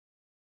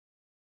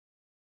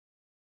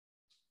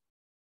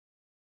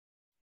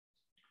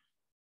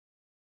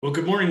Well,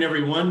 good morning,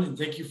 everyone, and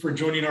thank you for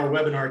joining our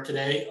webinar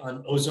today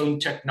on ozone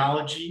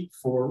technology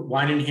for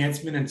wine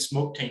enhancement and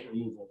smoke taint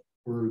removal.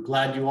 We're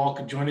glad you all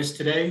could join us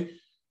today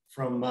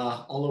from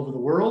all over the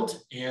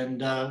world,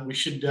 and we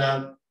should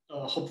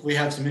hopefully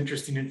have some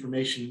interesting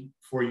information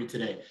for you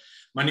today.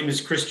 My name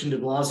is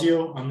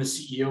DeBlasio. I'm the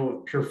CEO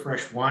of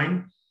Purfresh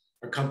Wine.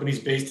 Our company is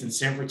based in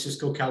San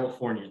Francisco,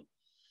 California.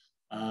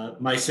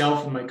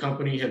 Myself and my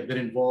company have been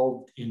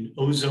involved in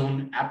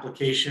ozone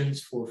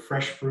applications for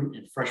fresh fruit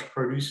and fresh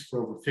produce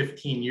for over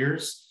 15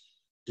 years,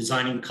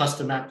 designing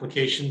custom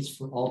applications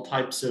for all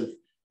types of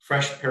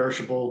fresh,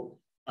 perishable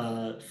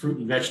fruit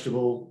and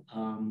vegetable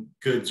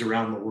goods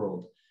around the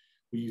world.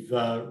 We've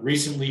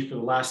recently, for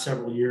the last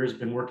several years,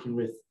 been working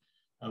with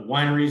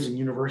wineries and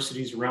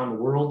universities around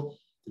the world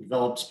to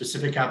develop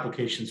specific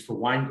applications for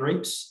wine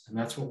grapes, and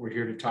that's what we're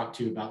here to talk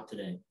to you about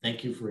today.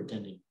 Thank you for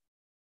attending.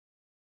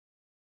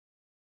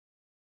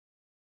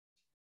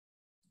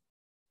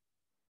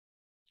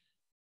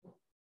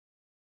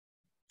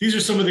 These are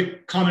some of the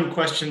common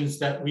questions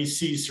that we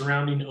see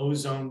surrounding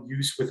ozone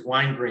use with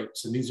wine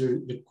grapes, and these are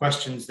the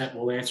questions that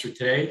we'll answer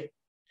today.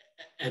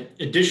 And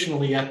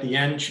additionally, at the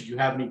end, should you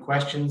have any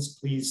questions,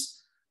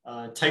 please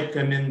type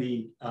them in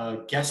the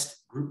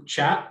guest group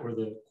chat or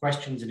the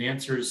questions and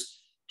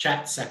answers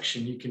chat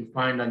section you can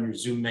find on your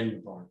Zoom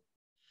menu bar.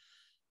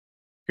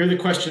 Here are the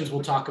questions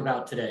we'll talk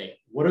about today.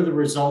 What are the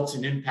results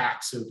and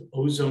impacts of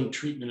ozone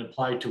treatment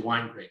applied to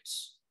wine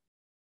grapes?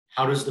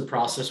 How does the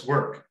process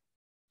work?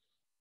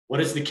 What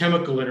is the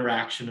chemical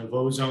interaction of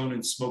ozone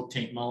and smoke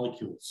taint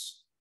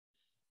molecules?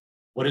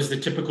 What is the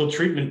typical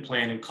treatment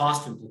plan and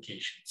cost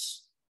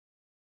implications?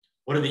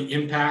 What are the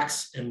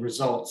impacts and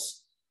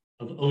results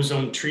of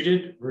ozone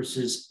treated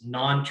versus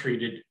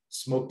non-treated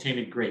smoke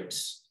tainted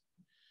grapes?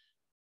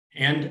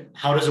 And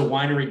how does a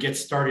winery get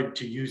started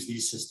to use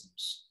these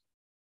systems?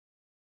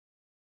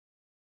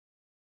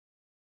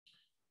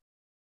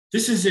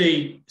 This is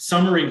a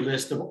summary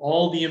list of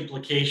all the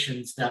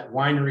implications that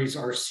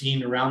wineries are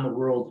seeing around the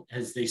world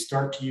as they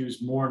start to use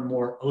more and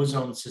more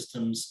ozone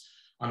systems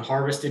on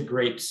harvested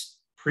grapes,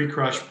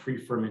 pre-crush,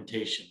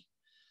 pre-fermentation.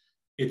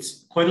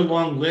 It's quite a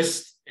long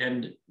list,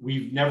 and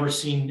we've never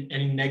seen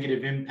any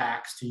negative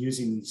impacts to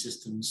using these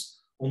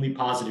systems, only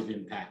positive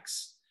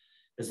impacts.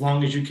 As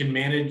long as you can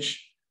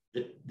manage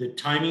the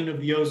timing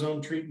of the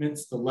ozone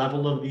treatments, the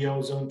level of the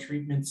ozone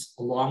treatments,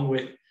 along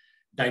with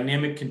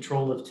dynamic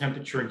control of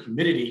temperature and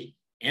humidity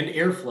and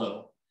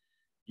airflow,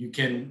 you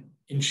can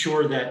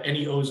ensure that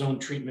any ozone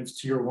treatments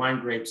to your wine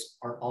grapes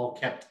are all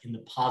kept in the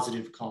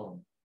positive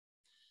column.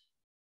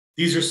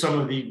 These are some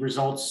of the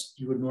results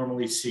you would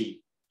normally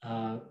see.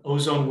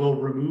 Ozone will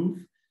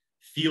remove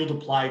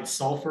field-applied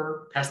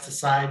sulfur,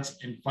 pesticides,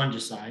 and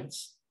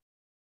fungicides.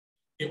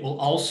 It will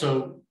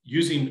also,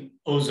 using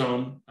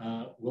ozone,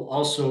 will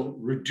also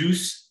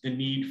reduce the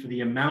need for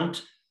the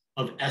amount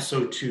of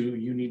SO2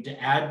 you need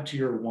to add to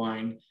your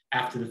wine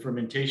after the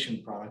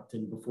fermentation product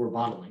and before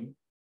bottling.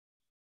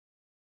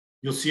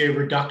 You'll see a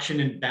reduction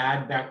in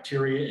bad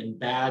bacteria and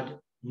bad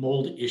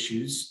mold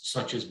issues,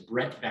 such as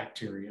Brett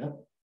bacteria.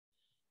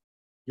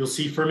 You'll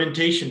see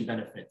fermentation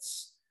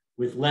benefits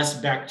with less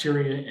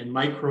bacteria and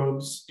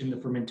microbes in the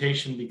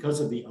fermentation because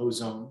of the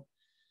ozone.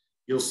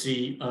 You'll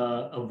see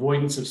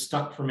avoidance of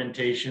stuck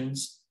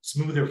fermentations,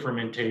 smoother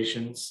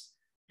fermentations,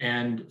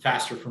 and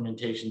faster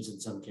fermentations in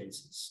some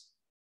cases.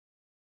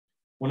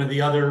 One of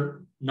the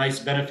other nice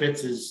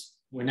benefits is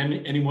when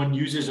anyone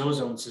uses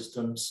ozone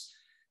systems,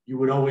 you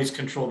would always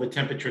control the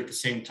temperature at the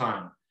same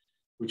time,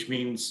 which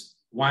means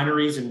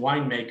wineries and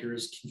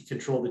winemakers can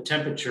control the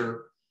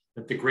temperature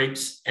that the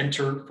grapes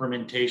enter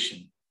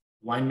fermentation.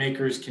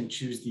 Winemakers can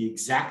choose the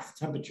exact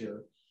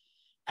temperature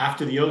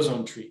after the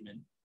ozone treatment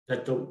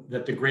that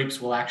the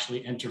grapes will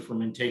actually enter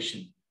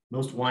fermentation.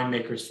 Most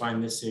winemakers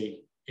find this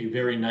a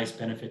very nice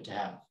benefit to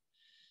have.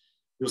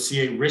 You'll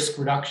see a risk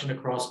reduction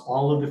across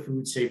all of the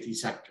food safety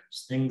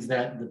sectors. Things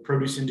that the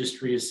produce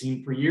industry has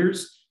seen for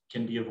years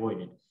can be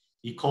avoided.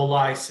 E.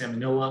 coli,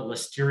 salmonella,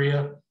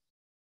 listeria,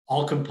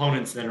 all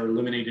components that are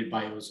eliminated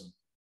by ozone.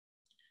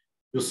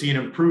 You'll see an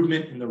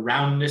improvement in the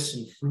roundness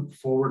and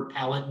fruit-forward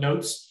palate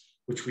notes,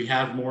 which we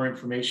have more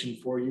information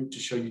for you to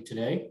show you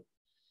today.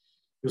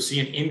 You'll see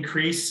an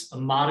increase, a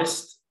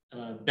modest,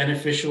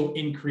 beneficial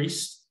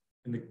increase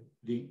in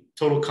the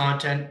total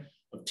content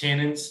of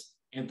tannins,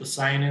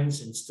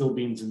 anthocyanins, and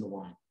stilbenes in the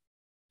wine.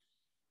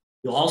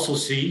 You'll also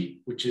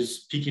see, which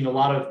is piquing a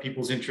lot of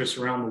people's interest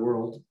around the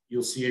world,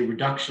 you'll see a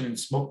reduction in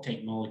smoke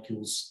taint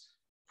molecules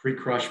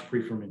pre-crush,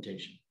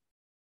 pre-fermentation.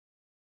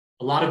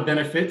 A lot of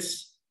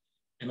benefits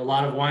and a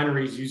lot of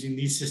wineries using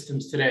these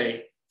systems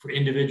today for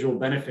individual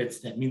benefits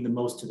that mean the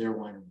most to their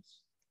wineries.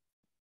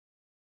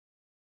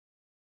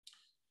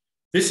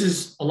 This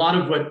is a lot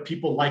of what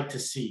people like to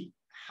see.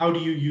 How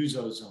do you use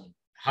ozone?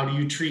 How do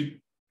you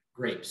treat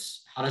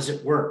grapes? How does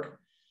it work?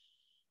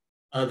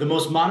 The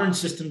most modern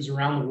systems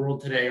around the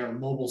world today are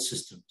mobile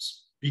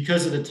systems.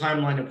 Because of the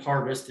timeline of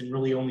harvest and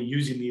really only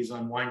using these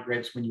on wine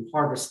grapes when you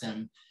harvest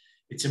them,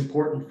 it's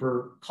important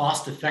for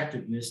cost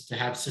effectiveness to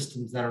have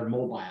systems that are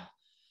mobile.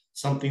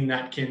 something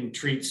that can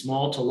treat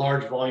small to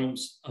large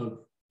volumes of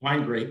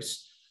wine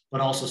grapes,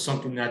 but also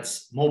something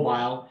that's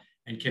mobile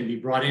and can be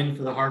brought in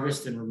for the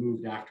harvest and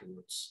removed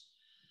afterwards.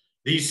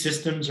 These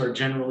systems are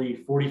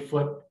generally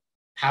 40-foot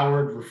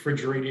powered,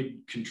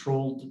 refrigerated,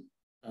 controlled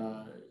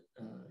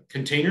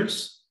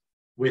containers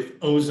with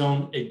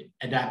ozone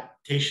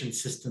adaptation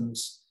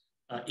systems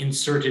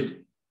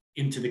inserted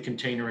into the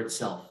container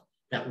itself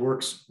that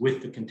works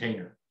with the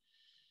container.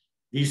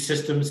 These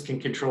systems can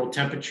control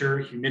temperature,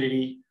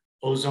 humidity,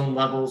 ozone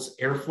levels,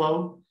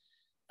 airflow.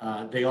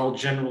 They all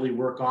generally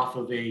work off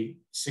of a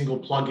single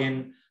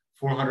plug-in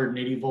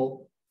 480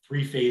 volt,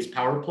 3-phase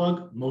power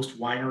plug. Most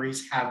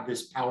wineries have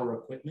this power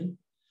equipment.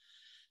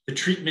 The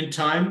treatment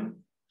time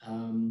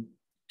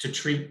to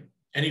treat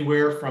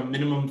anywhere from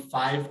minimum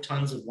 5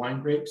 tons of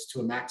wine grapes to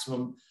a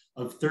maximum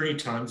of 30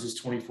 tons is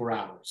 24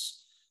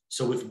 hours.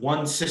 So with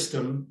one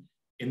system,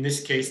 in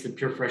this case, the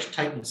Purfresh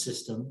Titan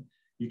system,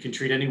 you can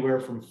treat anywhere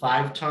from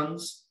 5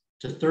 tons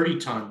to 30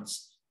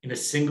 tons in a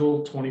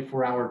single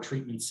 24-hour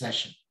treatment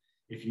session.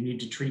 If you need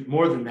to treat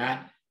more than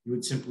that, you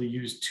would simply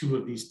use 2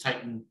 of these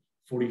Titan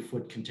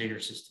 40-foot container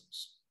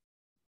systems.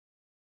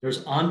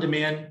 There's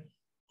on-demand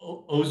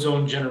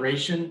ozone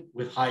generation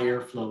with high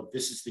airflow.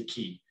 This is the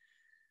key.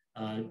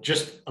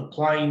 Just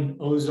applying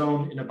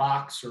ozone in a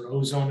box or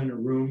ozone in a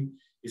room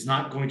is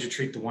not going to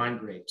treat the wine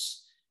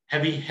grapes.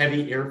 Heavy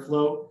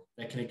airflow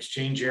that can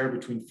exchange air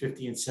between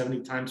 50 and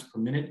 70 times per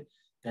minute,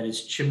 that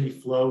is chimney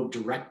flow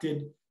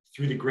directed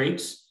through the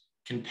grapes,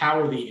 can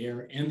power the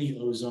air and the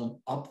ozone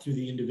up through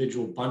the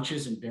individual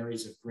bunches and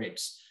berries of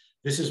grapes.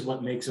 This is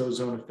what makes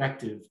ozone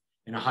effective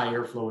in a high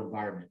airflow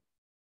environment.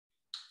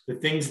 The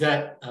things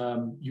that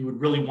you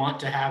would really want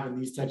to have in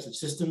these types of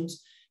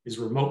systems is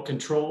remote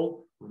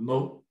control,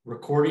 remote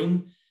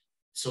recording,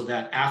 so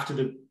that after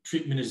the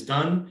treatment is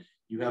done,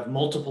 you have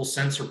multiple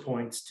sensor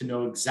points to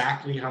know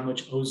exactly how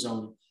much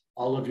ozone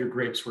all of your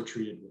grapes were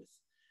treated with.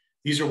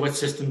 These are what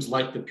systems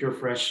like the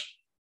Purfresh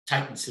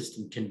Titan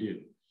system can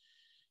do.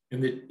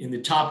 In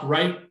the top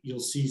right, you'll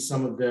see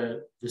some of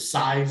the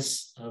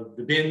size of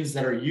the bins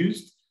that are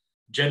used.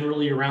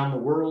 Generally around the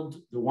world,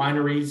 the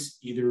wineries,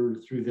 either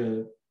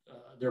through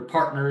their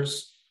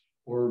partners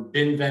or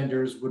bin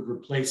vendors, would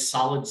replace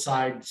solid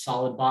side,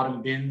 solid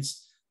bottom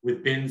bins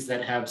with bins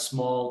that have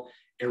small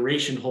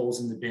aeration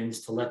holes in the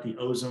bins to let the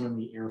ozone and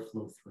the air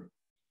flow through.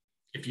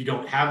 If you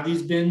don't have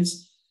these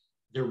bins,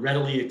 they're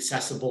readily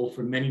accessible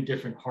from many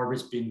different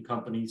harvest bin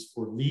companies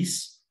for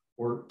lease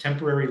or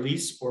temporary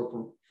lease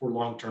or for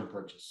long-term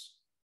purchase.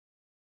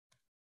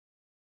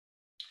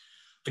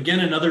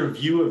 Again, another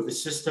view of the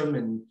system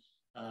and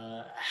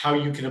how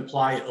you can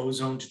apply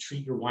ozone to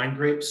treat your wine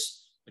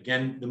grapes.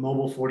 Again, the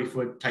mobile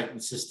 40-foot Titan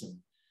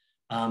system.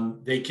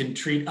 They can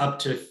treat up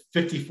to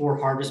 54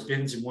 harvest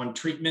bins in one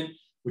treatment,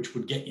 which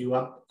would get you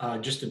up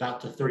just about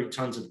to 30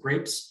 tons of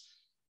grapes.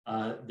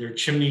 They're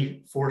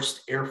chimney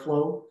forced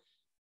airflow.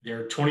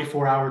 They're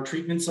 24-hour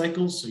treatment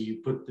cycles. So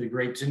you put the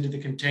grapes into the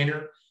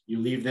container, you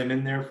leave them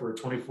in there for a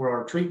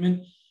 24-hour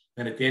treatment.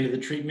 Then at the end of the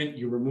treatment,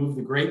 you remove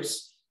the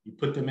grapes, you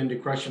put them into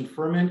crush and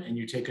ferment, and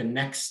you take a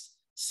next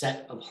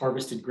set of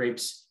harvested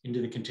grapes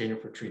into the container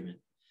for treatment.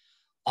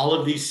 All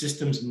of these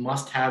systems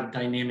must have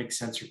dynamic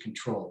sensor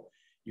control.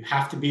 You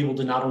have to be able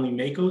to not only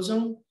make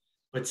ozone,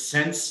 but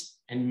sense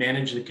and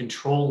manage the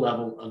control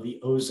level of the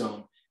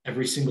ozone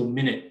every single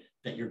minute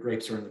that your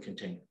grapes are in the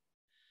container.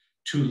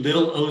 Too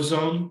little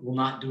ozone will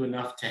not do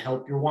enough to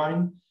help your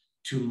wine.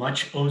 Too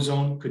much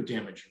ozone could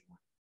damage your wine.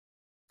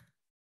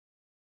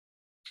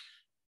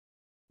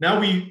 Now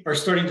we are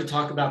starting to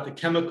talk about the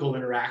chemical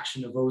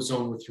interaction of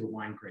ozone with your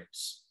wine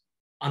grapes.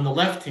 On the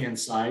left-hand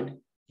side,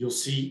 you'll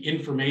see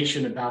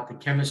information about the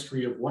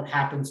chemistry of what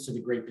happens to the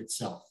grape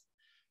itself.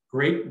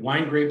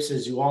 Wine grapes,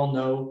 as you all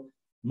know,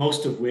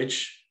 most of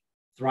which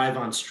thrive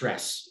on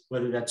stress,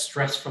 whether that's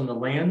stress from the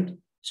land,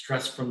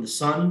 stress from the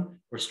sun,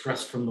 or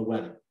stress from the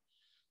weather.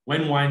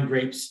 When wine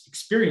grapes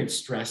experience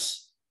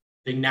stress,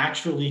 they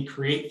naturally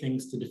create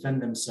things to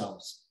defend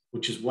themselves,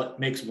 which is what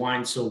makes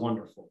wine so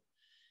wonderful.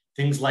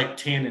 Things like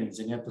tannins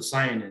and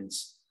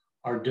anthocyanins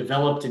are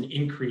developed and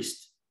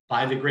increased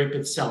by the grape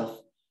itself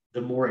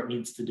the more it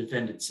needs to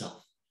defend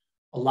itself.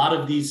 A lot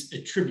of these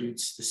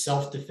attributes, the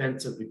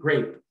self-defense of the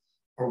grape,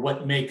 are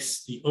what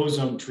makes the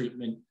ozone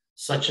treatment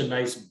such a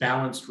nice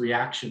balanced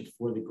reaction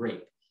for the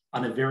grape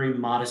on a very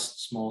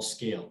modest, small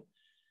scale.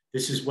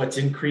 This is what's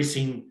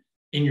increasing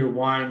in your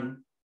wine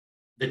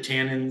the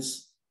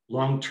tannins,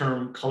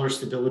 long-term color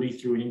stability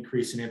through an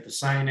increase in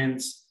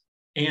anthocyanins,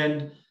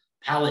 and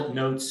palate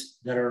notes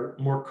that are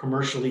more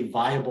commercially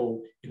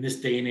viable in this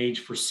day and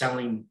age for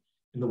selling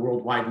in the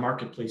worldwide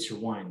marketplace your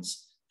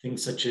wines.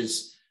 Things such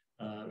as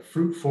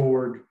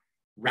fruit-forward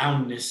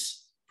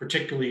roundness,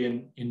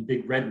 particularly in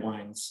big red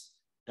wines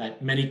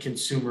that many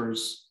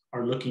consumers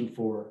are looking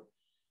for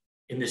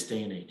in this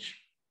day and age.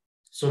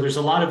 So there's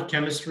a lot of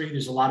chemistry,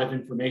 there's a lot of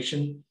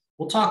information.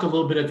 We'll talk a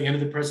little bit at the end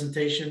of the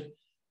presentation,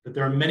 but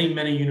there are many,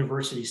 many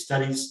university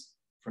studies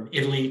from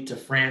Italy to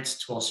France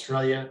to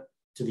Australia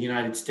to the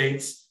United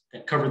States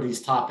that cover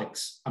these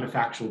topics on a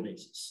factual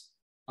basis.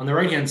 On the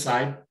right-hand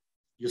side,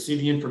 you'll see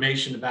the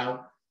information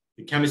about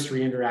the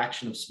chemistry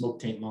interaction of smoke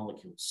taint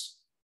molecules.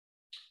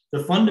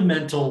 The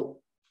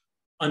fundamental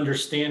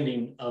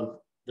understanding of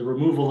the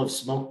removal of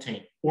smoke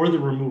taint or the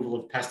removal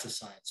of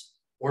pesticides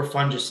or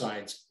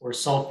fungicides or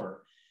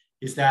sulfur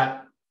is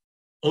that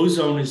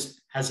ozone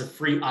has a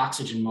free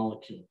oxygen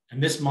molecule,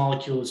 and this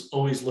molecule is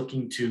always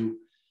looking to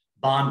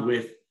bond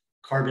with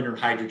carbon or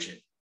hydrogen.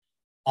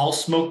 All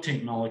smoke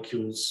taint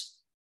molecules,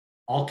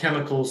 all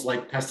chemicals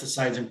like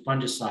pesticides and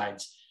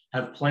fungicides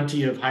have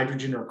plenty of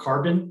hydrogen or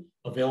carbon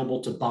available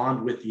to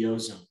bond with the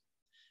ozone.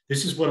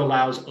 This is what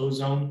allows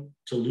ozone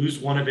to lose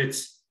one of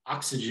its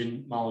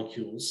oxygen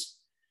molecules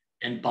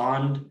and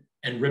bond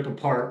and rip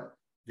apart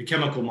the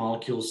chemical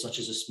molecules such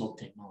as a smoke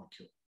taint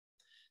molecule.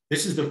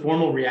 This is the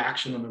formal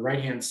reaction on the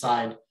right-hand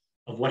side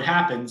of what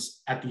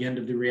happens at the end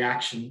of the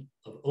reaction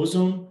of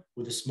ozone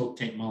with a smoke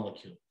taint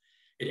molecule.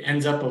 It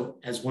ends up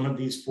as one of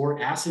these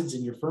 4 acids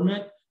in your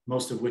ferment,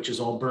 most of which is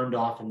all burned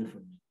off in the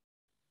ferment.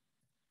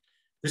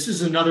 This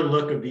is another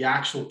look of the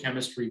actual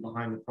chemistry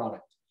behind the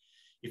product.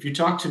 If you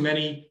talk to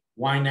many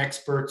wine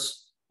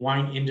experts,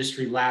 wine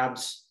industry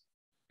labs,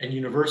 and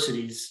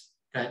universities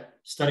that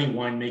study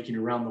winemaking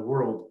around the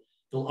world,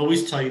 they'll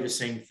always tell you the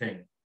same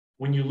thing.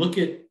 When you look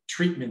at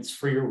treatments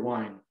for your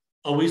wine,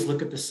 always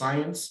look at the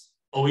science,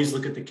 always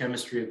look at the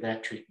chemistry of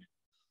that treatment.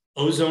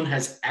 Ozone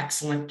has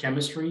excellent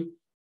chemistry,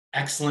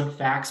 excellent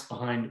facts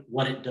behind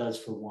what it does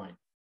for wine.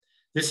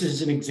 This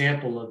is an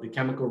example of the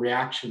chemical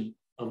reaction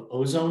of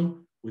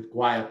ozone with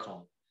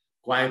guaiacol.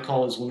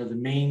 Guaiacol is one of the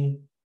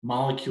main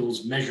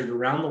molecules measured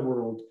around the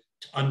world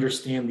to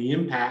understand the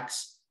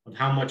impacts of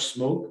how much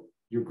smoke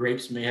your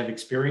grapes may have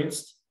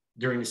experienced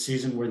during a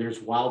season where there's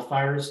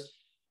wildfires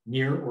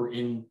near or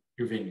in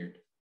your vineyard.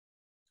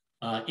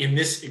 In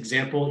this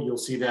example, you'll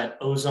see that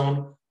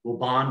ozone will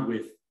bond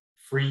with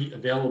free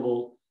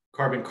available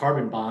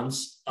carbon-carbon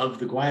bonds of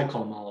the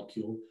guaiacol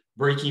molecule,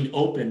 breaking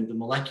open the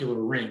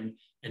molecular ring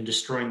and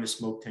destroying the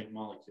smoke taint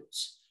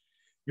molecules.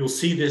 You'll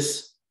see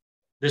this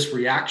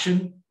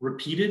reaction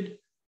repeated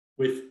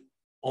with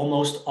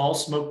almost all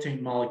smoke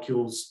taint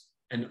molecules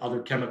and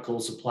other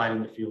chemicals applied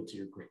in the field to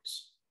your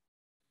grapes.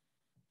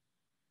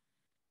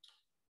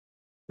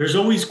 There's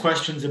always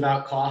questions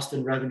about cost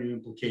and revenue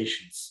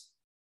implications.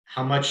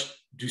 How much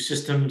do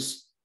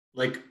systems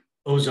like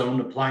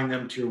ozone, applying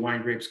them to your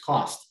wine grapes,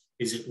 cost?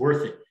 Is it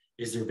worth it?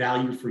 Is there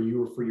value for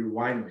you or for your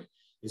winery?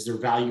 Is there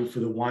value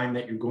for the wine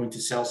that you're going to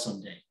sell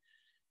someday?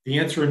 The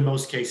answer in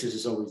most cases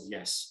is always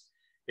yes.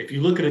 If you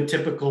look at a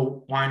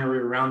typical winery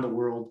around the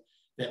world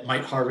that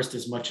might harvest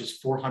as much as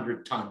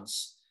 400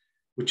 tons,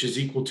 which is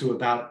equal to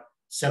about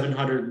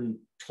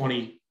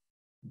 720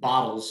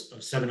 bottles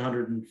of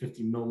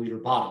 750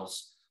 milliliter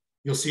bottles,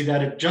 you'll see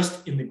that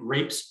just in the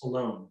grapes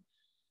alone,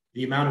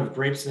 the amount of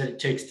grapes that it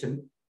takes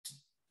to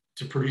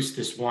produce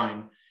this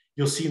wine,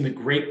 you'll see in the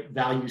grape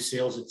value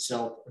sales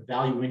itself a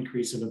value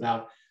increase of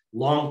about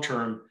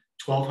long-term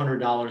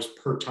 $1,200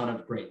 per ton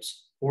of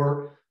grapes,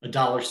 or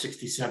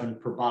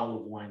 $1.67 per bottle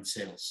of wine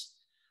sales.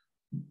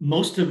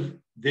 Most of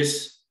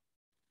this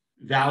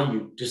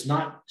value does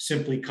not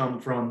simply come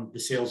from the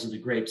sales of the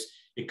grapes.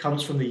 It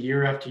comes from the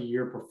year after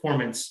year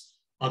performance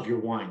of your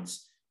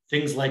wines.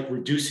 Things like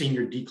reducing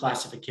your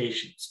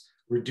declassifications,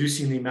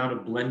 reducing the amount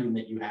of blending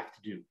that you have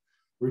to do,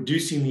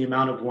 reducing the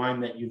amount of wine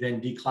that you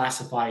then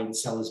declassify and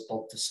sell as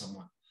bulk to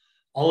someone.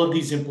 All of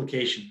these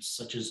implications,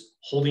 such as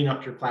holding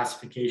up your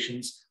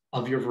classifications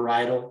of your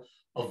varietal,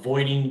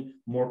 avoiding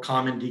more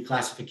common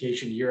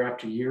declassification year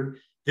after year,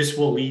 this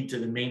will lead to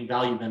the main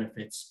value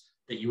benefits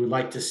that you would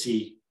like to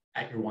see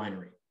at your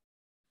winery.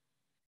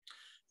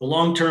 The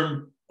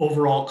long-term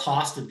overall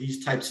cost of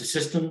these types of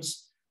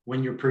systems,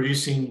 when you're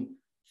producing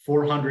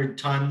 400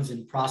 tons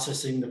and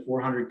processing the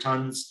 400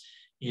 tons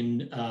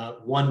in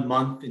 1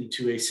 month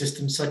into a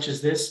system such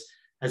as this,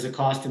 has a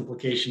cost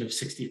implication of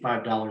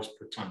 $65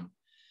 per ton.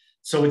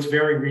 So it's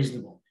very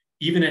reasonable.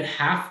 Even at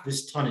half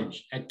this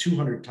tonnage, at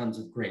 200 tons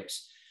of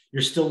grapes,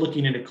 you're still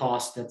looking at a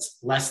cost that's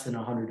less than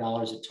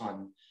 $100 a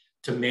ton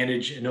to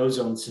manage an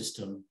ozone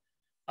system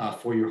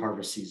for your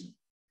harvest season.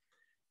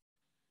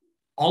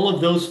 All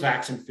of those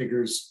facts and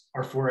figures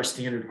are for a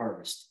standard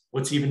harvest.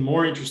 What's even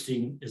more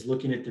interesting is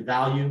looking at the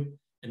value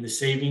and the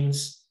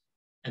savings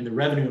and the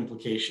revenue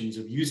implications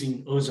of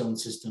using ozone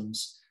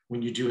systems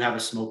when you do have a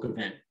smoke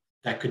event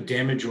that could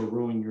damage or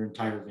ruin your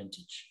entire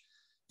vintage.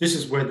 This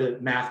is where the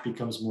math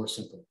becomes more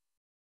simple.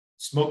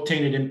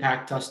 Smoke-tainted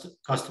impact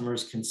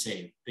customers can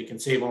save. They can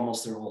save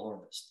almost their whole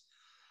harvest.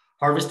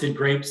 Harvested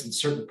grapes in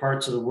certain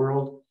parts of the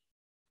world,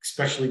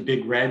 especially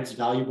big reds,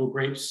 valuable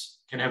grapes,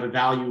 can have a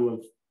value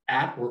of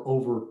at or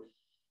over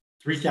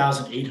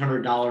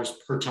 $3,800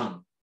 per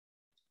ton.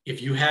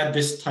 If you had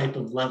this type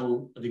of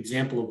level of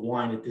example of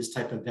wine at this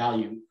type of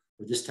value,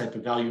 or this type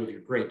of value of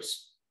your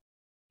grapes,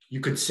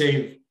 you could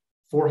save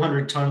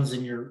 400 tons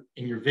in your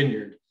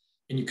vineyard,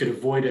 and you could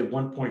avoid a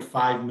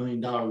 $1.5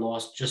 million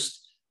loss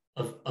just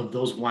of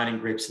those wine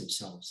and grapes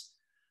themselves.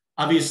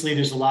 Obviously,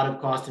 there's a lot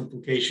of cost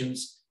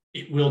implications.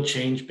 It will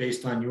change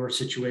based on your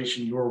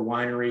situation, your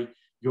winery,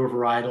 your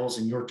varietals,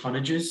 and your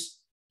tonnages.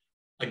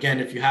 Again,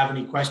 if you have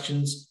any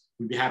questions,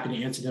 We'd be happy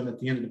to answer them at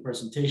the end of the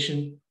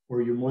presentation,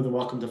 or you're more than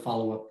welcome to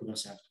follow up with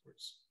us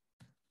afterwards.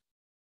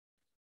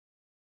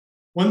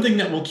 One thing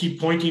that we'll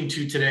keep pointing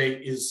to today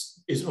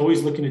is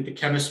always looking at the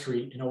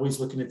chemistry and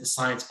always looking at the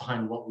science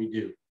behind what we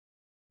do.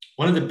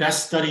 One of the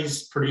best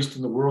studies produced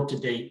in the world to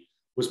date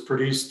was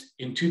produced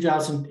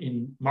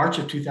in March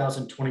of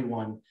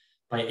 2021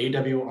 by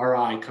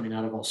AWRI coming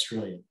out of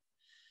Australia.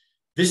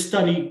 This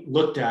study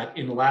looked at,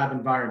 in a lab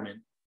environment,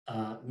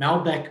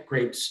 Malbec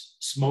grapes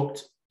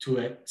smoked to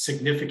a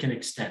significant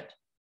extent.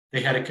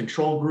 They had a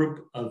control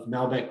group of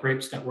Malbec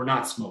grapes that were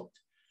not smoked.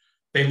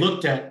 They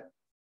looked at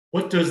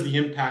what does the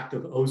impact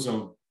of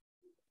ozone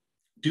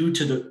due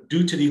to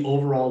the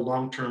overall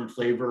long-term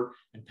flavor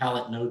and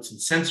palate notes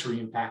and sensory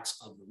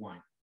impacts of the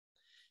wine.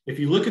 If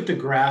you look at the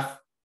graph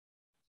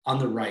on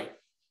the right,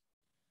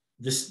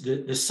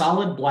 the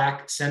solid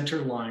black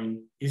center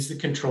line is the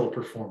control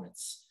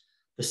performance.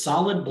 The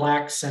solid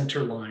black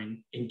center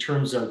line in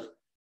terms of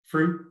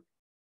fruit,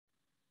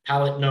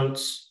 palate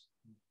notes,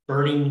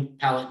 burning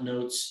palate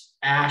notes,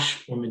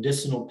 ash or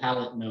medicinal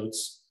palate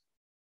notes,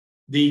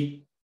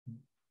 the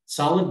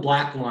solid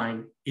black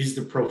line is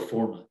the pro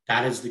forma.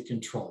 That is the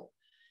control.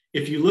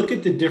 If you look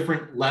at the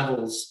different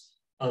levels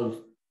of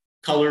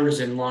colors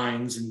and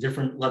lines and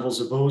different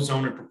levels of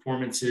ozone and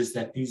performances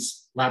that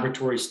these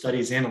laboratory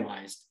studies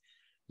analyzed,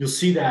 you'll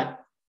see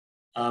that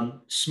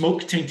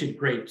smoke-tainted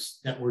grapes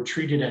that were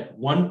treated at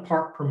 1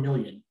 part per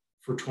million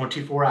for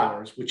 24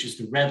 hours, which is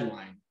the red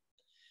line,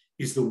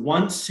 is the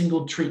one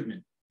single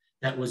treatment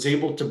that was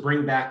able to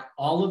bring back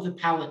all of the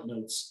palate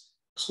notes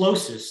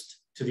closest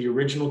to the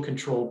original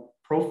control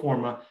pro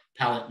forma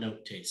palate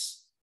note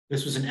tastes.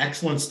 This was an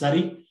excellent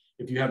study.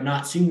 If you have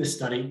not seen this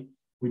study,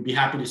 we'd be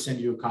happy to send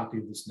you a copy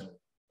of this note,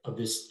 of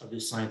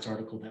this science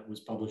article that was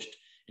published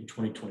in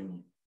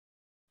 2021.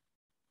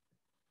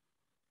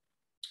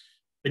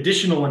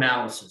 Additional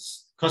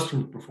analysis,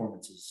 customer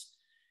performances.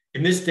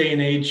 In this day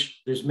and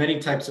age, there's many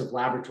types of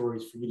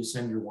laboratories for you to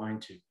send your wine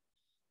to.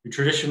 Your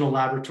traditional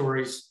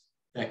laboratories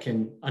that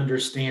can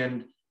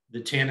understand the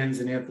tannins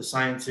and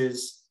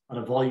anthocyanins on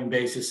a volume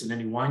basis in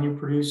any wine you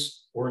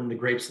produce or in the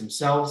grapes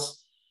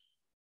themselves.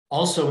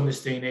 Also in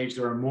this day and age,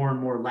 there are more and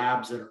more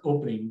labs that are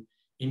opening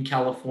in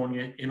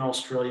California, in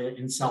Australia,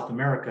 in South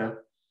America,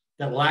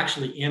 that will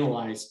actually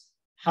analyze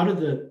how do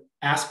the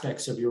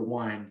aspects of your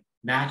wine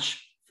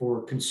match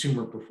for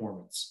consumer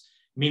performance.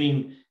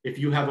 Meaning if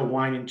you have a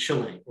wine in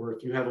Chile, or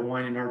if you have a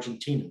wine in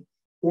Argentina,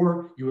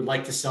 or you would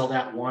like to sell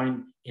that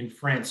wine in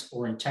France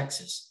or in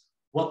Texas,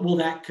 what will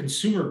that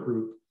consumer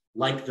group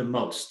like the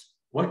most?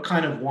 What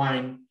kind of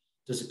wine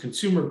does a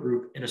consumer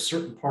group in a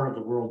certain part of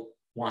the world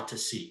want to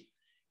see?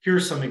 Here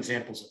are some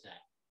examples of that.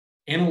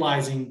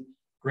 Analyzing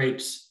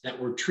grapes that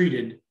were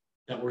treated,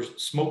 that were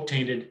smoke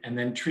tainted and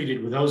then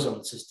treated with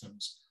ozone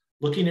systems,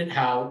 looking at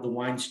how the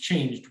wines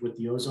changed with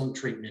the ozone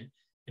treatment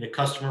in a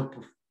customer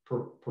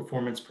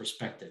performance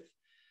perspective.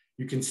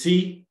 You can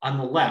see on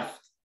the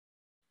left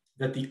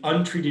that the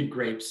untreated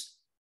grapes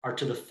are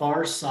to the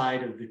far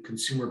side of the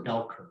consumer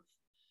bell curve.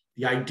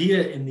 The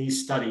idea in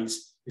these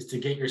studies is to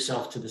get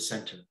yourself to the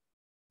center.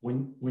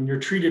 When your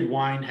treated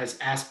wine has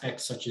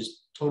aspects such as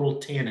total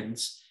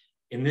tannins,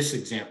 in this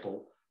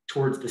example,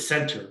 towards the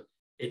center,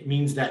 it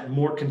means that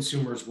more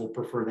consumers will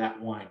prefer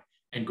that wine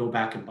and go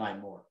back and buy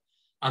more.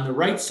 On the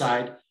right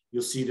side,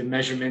 you'll see the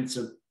measurements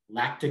of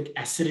lactic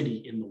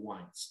acidity in the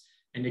wines.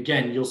 And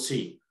again, you'll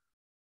see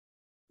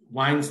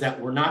wines that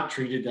were not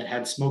treated that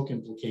had smoke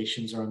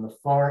implications are on the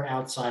far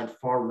outside,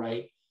 far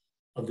right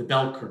of the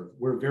bell curve,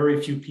 where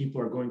very few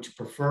people are going to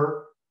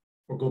prefer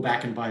or go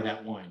back and buy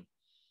that wine,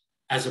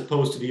 as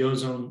opposed to the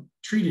ozone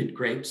treated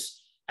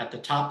grapes at the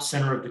top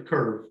center of the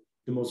curve,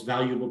 the most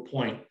valuable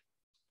point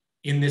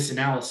in this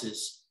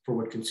analysis for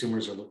what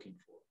consumers are looking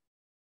for.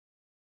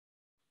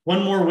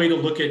 One more way to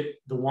look at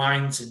the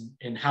wines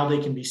and how they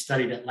can be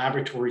studied at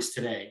laboratories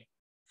today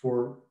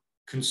for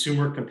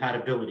consumer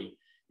compatibility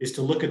is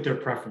to look at their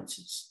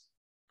preferences.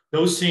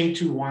 Those same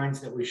two wines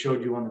that we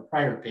showed you on the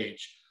prior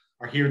page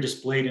are here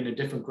displayed in a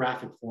different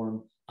graphic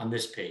form on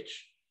this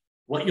page.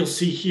 What you'll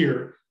see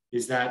here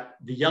is that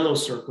the yellow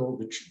circle,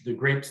 the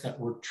grapes that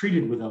were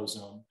treated with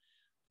ozone,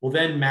 will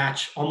then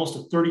match almost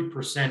a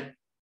 30%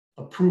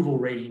 approval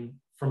rating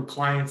from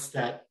clients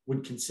that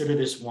would consider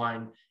this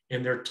wine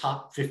in their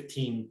top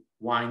 15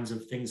 wines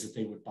of things that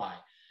they would buy,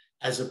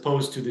 as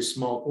opposed to the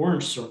small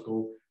orange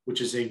circle,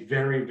 which is a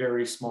very,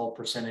 very small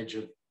percentage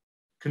of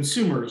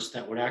consumers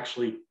that would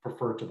actually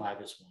prefer to buy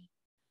this wine.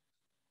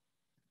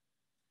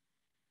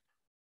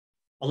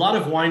 A lot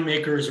of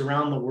winemakers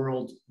around the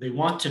world, they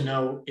want to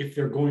know if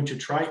they're going to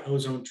try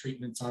ozone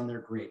treatments on their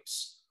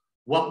grapes.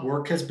 What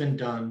work has been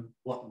done,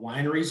 what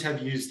wineries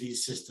have used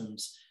these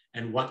systems,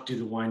 and what do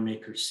the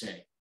winemakers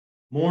say?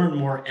 More and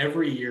more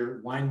every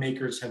year,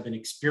 winemakers have been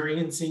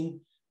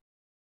experiencing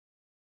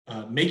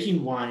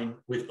making wine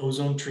with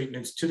ozone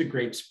treatments to the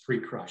grapes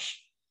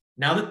pre-crush.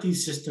 Now that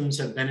these systems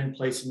have been in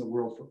place in the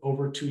world for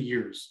over 2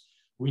 years,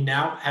 we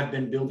now have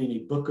been building a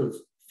book of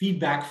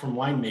feedback from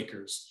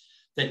winemakers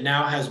that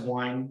now has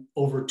wine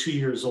over 2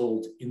 years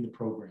old in the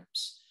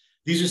programs.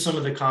 These are some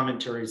of the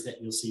commentaries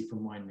that you'll see from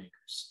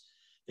winemakers.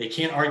 They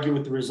can't argue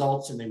with the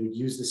results and they would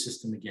use the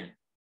system again.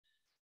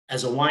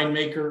 As a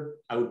winemaker,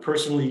 I would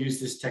personally use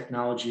this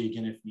technology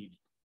again if needed.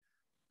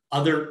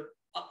 Other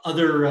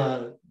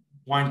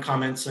wine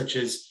comments such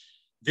as,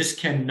 this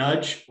can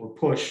nudge or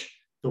push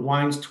the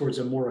wines towards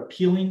a more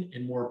appealing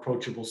and more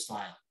approachable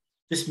style.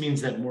 This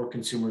means that more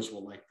consumers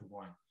will like the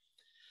wine.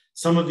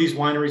 Some of these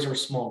wineries are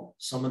small.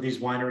 Some of these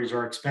wineries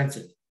are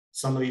expensive.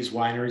 Some of these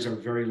wineries are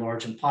very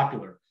large and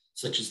popular,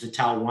 such as the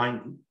Tao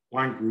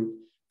Wine Group,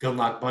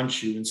 Gilnock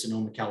Bundschuh in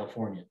Sonoma,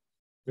 California.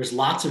 There's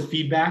lots of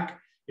feedback.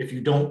 If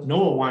you don't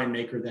know a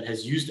winemaker that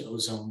has used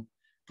Ozone,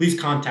 please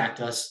contact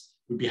us.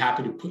 We'd be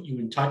happy to put you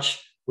in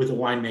touch with a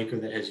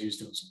winemaker that has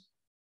used Ozone.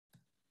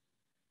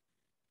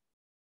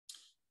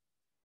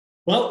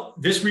 Well,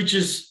 this brings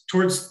us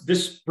towards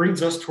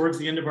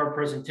the end of our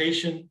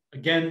presentation.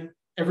 Again,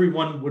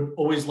 everyone would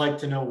always like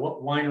to know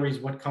what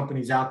wineries, what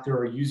companies out there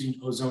are using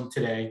Ozone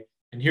today.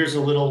 And here's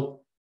a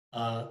little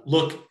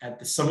look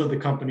at some of the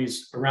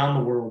companies around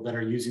the world that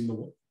are using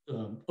the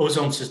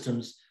Ozone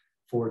systems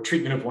for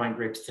treatment of wine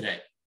grapes today.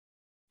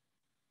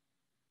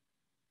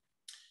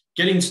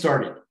 Getting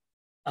started.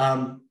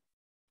 A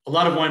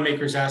lot of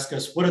winemakers ask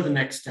us, what are the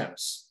next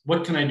steps?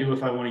 What can I do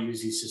if I want to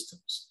use these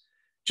systems?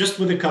 Just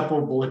with a couple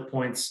of bullet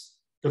points,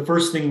 the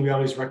first thing we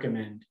always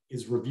recommend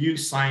is review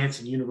science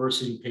and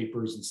university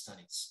papers and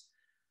studies.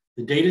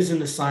 The data is in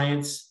the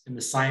science, and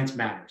the science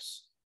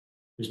matters.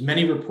 There's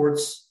many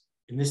reports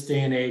in this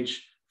day and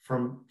age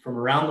from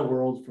around the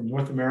world, from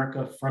North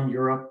America, from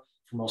Europe,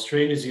 from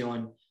Australia, New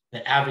Zealand,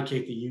 that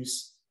advocate the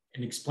use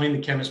and explain the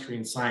chemistry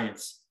and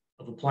science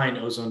of applying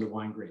Ozone to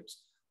wine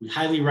grapes. We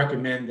highly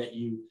recommend that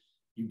you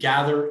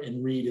gather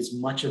and read as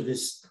much of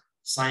this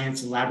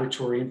science and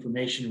laboratory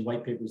information and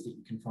white papers that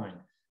you can find.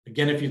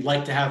 Again, if you'd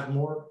like to have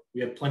more,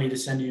 we have plenty to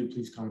send you.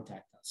 Please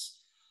contact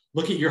us.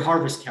 Look at your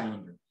harvest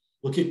calendar.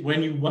 Look at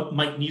when you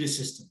might need a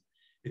system.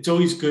 It's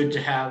always good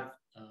to have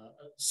a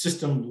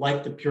system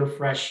like the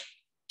Purfresh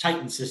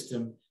Titan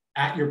system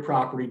at your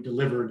property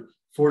delivered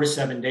 4 to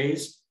 7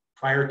 days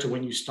prior to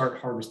when you start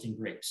harvesting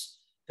grapes.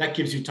 That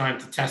gives you time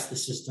to test the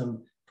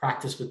system,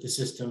 practice with the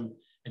system,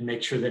 and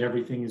make sure that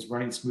everything is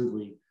running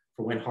smoothly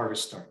for when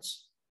harvest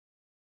starts.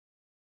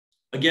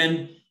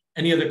 Again,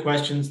 any other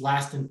questions,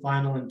 last and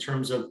final, in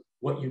terms of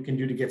what you can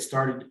do to get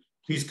started,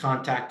 please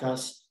contact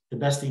us. The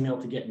best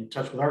email to get in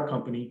touch with our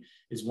company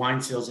is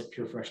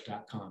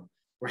winesales@purfresh.com.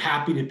 We're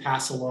happy to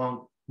pass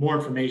along more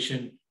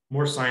information,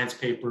 more science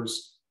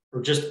papers,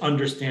 or just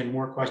understand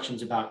more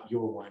questions about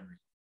your winery.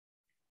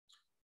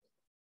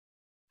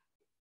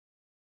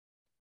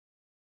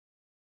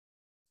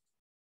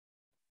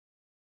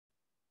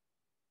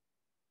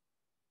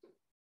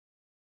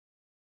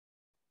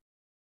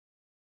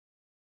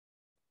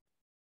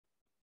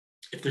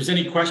 If there's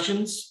any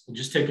questions, we'll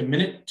just take a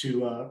minute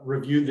to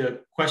review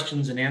the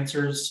questions and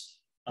answers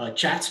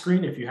chat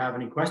screen. If you have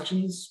any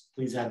questions,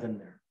 please add them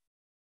there.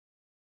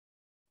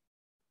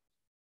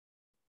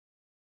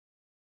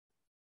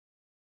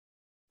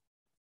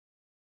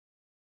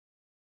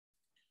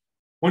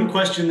 One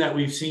question that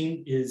we've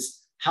seen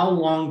is, how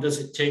long does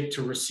it take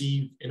to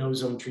receive an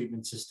ozone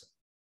treatment system?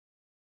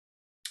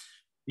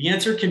 The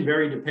answer can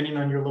vary depending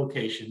on your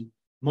location.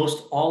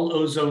 Most all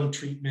ozone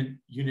treatment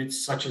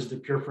units, such as the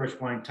Purfresh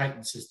Wine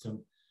Titan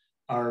system,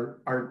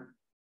 are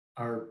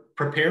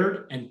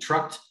prepared and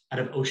trucked out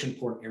of ocean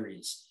port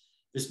areas.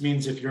 This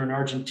means if you're in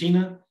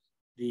Argentina,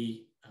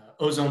 the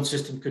ozone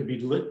system could be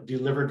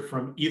delivered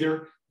from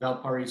either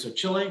Valparaiso,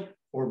 Chile,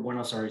 or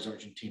Buenos Aires,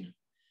 Argentina.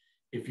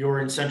 If you're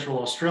in Central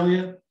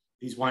Australia,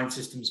 these wine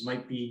systems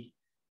might be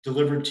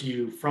delivered to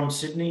you from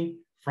Sydney,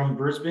 from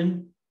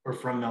Brisbane, or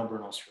from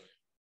Melbourne, Australia.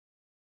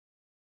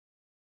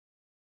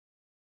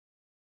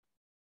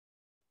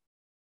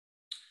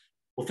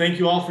 Well, thank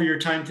you all for your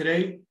time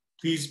today.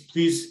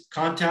 Please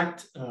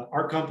contact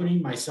our company,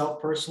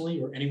 myself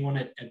personally, or anyone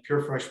at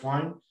Purfresh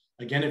Wine.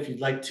 Again, if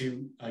you'd like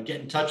to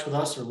get in touch with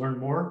us or learn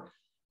more,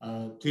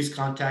 please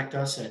contact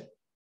us at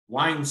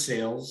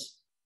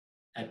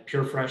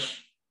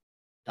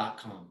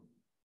winesales@purfresh.com.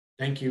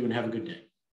 Thank you and have a good day.